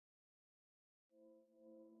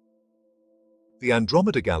The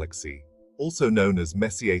Andromeda Galaxy, also known as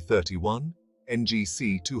Messier 31,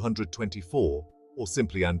 NGC 224, or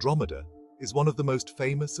simply Andromeda, is one of the most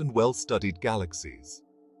famous and well-studied galaxies.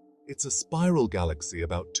 It's a spiral galaxy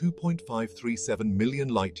about 2.537 million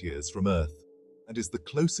light-years from Earth and is the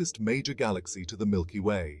closest major galaxy to the Milky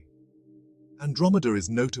Way. Andromeda is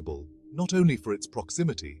notable not only for its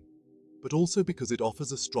proximity, but also because it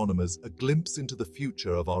offers astronomers a glimpse into the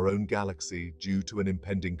future of our own galaxy due to an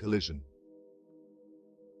impending collision.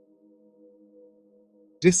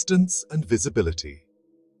 Distance and visibility.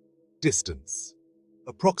 Distance: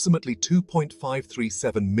 approximately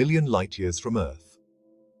 2.537 million light-years from Earth.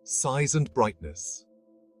 Size and brightness: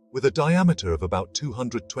 with a diameter of about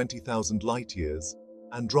 220,000 light-years,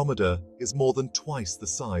 Andromeda is more than twice the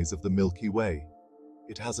size of the Milky Way.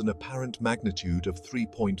 It has an apparent magnitude of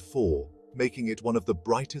 3.4, making it one of the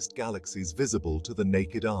brightest galaxies visible to the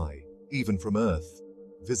naked eye, even from Earth.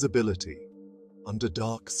 Visibility: under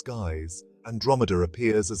dark skies, Andromeda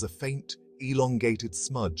appears as a faint, elongated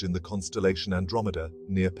smudge in the constellation Andromeda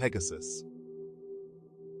near Pegasus.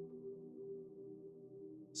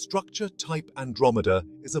 Structure type: Andromeda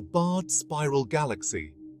is a barred spiral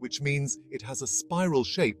galaxy, which means it has a spiral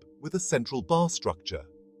shape with a central bar structure.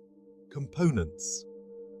 Components: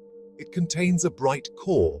 it contains a bright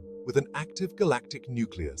core with an active galactic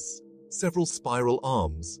nucleus, several spiral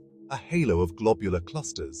arms, a halo of globular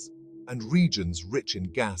clusters, and regions rich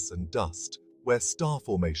in gas and dust, where star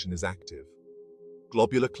formation is active.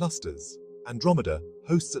 Globular clusters: Andromeda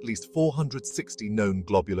hosts at least 460 known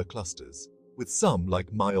globular clusters, with some,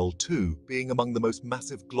 like Mayall Two, being among the most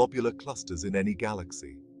massive globular clusters in any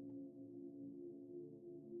galaxy.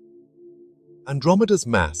 Andromeda's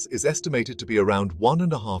mass is estimated to be around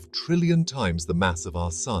 1.5 trillion times the mass of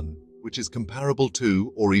our Sun, which is comparable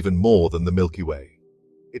to, or even more than, the Milky Way.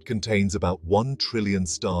 It contains about 1 trillion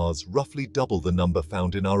stars, roughly double the number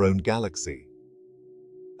found in our own galaxy.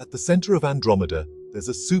 At the center of Andromeda, there's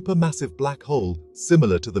a supermassive black hole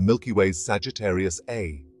similar to the Milky Way's Sagittarius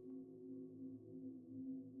A.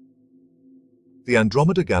 The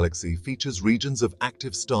Andromeda Galaxy features regions of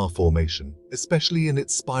active star formation, especially in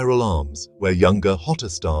its spiral arms, where younger, hotter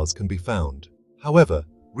stars can be found. However,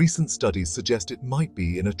 recent studies suggest it might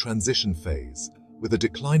be in a transition phase, with a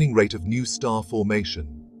declining rate of new star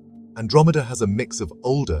formation. Andromeda has a mix of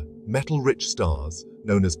older, metal-rich stars,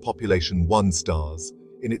 known as population 1 stars,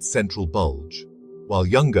 in its central bulge, while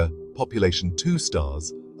younger, population 2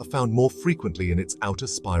 stars are found more frequently in its outer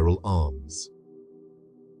spiral arms.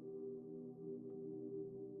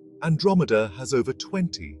 Andromeda has over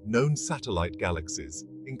 20 known satellite galaxies,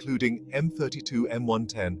 including M32,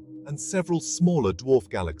 M110, and several smaller dwarf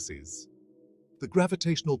galaxies. The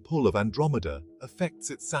gravitational pull of Andromeda affects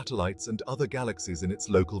its satellites and other galaxies in its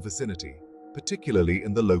local vicinity, particularly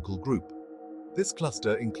in the local group. This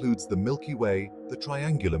cluster includes the Milky Way, the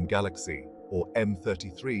Triangulum Galaxy, or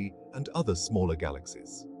M33, and other smaller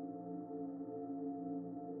galaxies.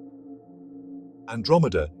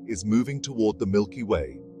 Andromeda is moving toward the Milky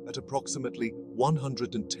Way at approximately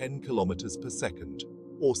 110 kilometers per second,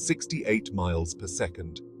 or 68 miles per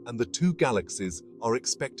second, and the two galaxies are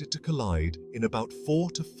expected to collide in about 4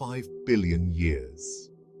 to 5 billion years.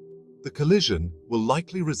 The collision will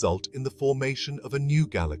likely result in the formation of a new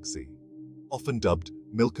galaxy, often dubbed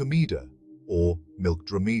Milkomeda or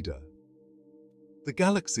Milkdromeda. The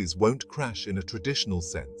galaxies won't crash in a traditional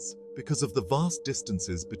sense because of the vast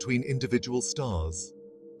distances between individual stars,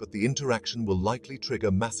 but the interaction will likely trigger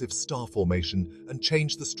massive star formation and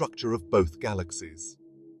change the structure of both galaxies.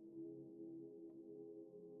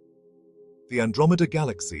 The Andromeda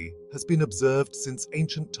Galaxy has been observed since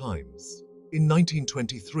ancient times. In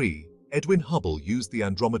 1923, Edwin Hubble used the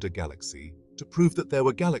Andromeda Galaxy to prove that there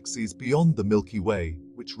were galaxies beyond the Milky Way,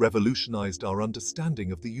 which revolutionized our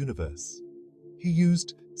understanding of the universe. He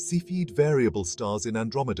used Cepheid variable stars in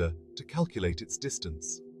Andromeda to calculate its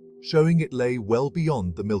distance, showing it lay well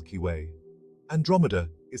beyond the Milky Way. Andromeda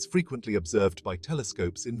is frequently observed by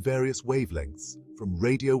telescopes in various wavelengths, from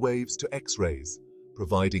radio waves to X-rays,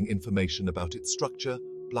 providing information about its structure,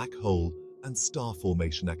 black hole, and star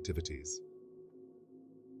formation activities.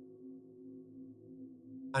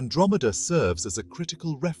 Andromeda serves as a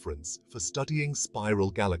critical reference for studying spiral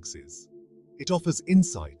galaxies. It offers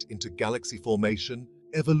insight into galaxy formation,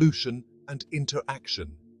 evolution, and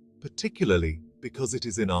interaction, particularly because it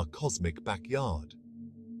is in our cosmic backyard.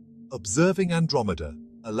 Observing Andromeda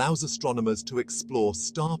allows astronomers to explore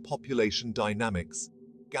star population dynamics,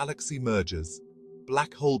 galaxy mergers,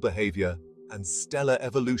 black hole behavior, and stellar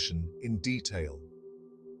evolution in detail.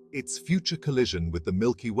 Its future collision with the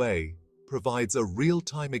Milky Way provides a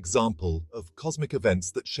real-time example of cosmic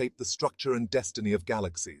events that shape the structure and destiny of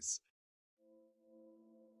galaxies.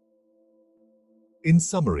 In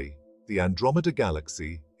summary, the Andromeda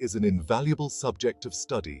Galaxy is an invaluable subject of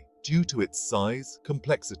study due to its size,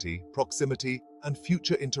 complexity, proximity, and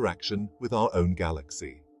future interaction with our own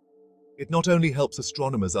galaxy. It not only helps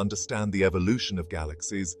astronomers understand the evolution of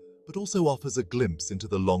galaxies, but also offers a glimpse into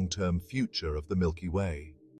the long-term future of the Milky Way.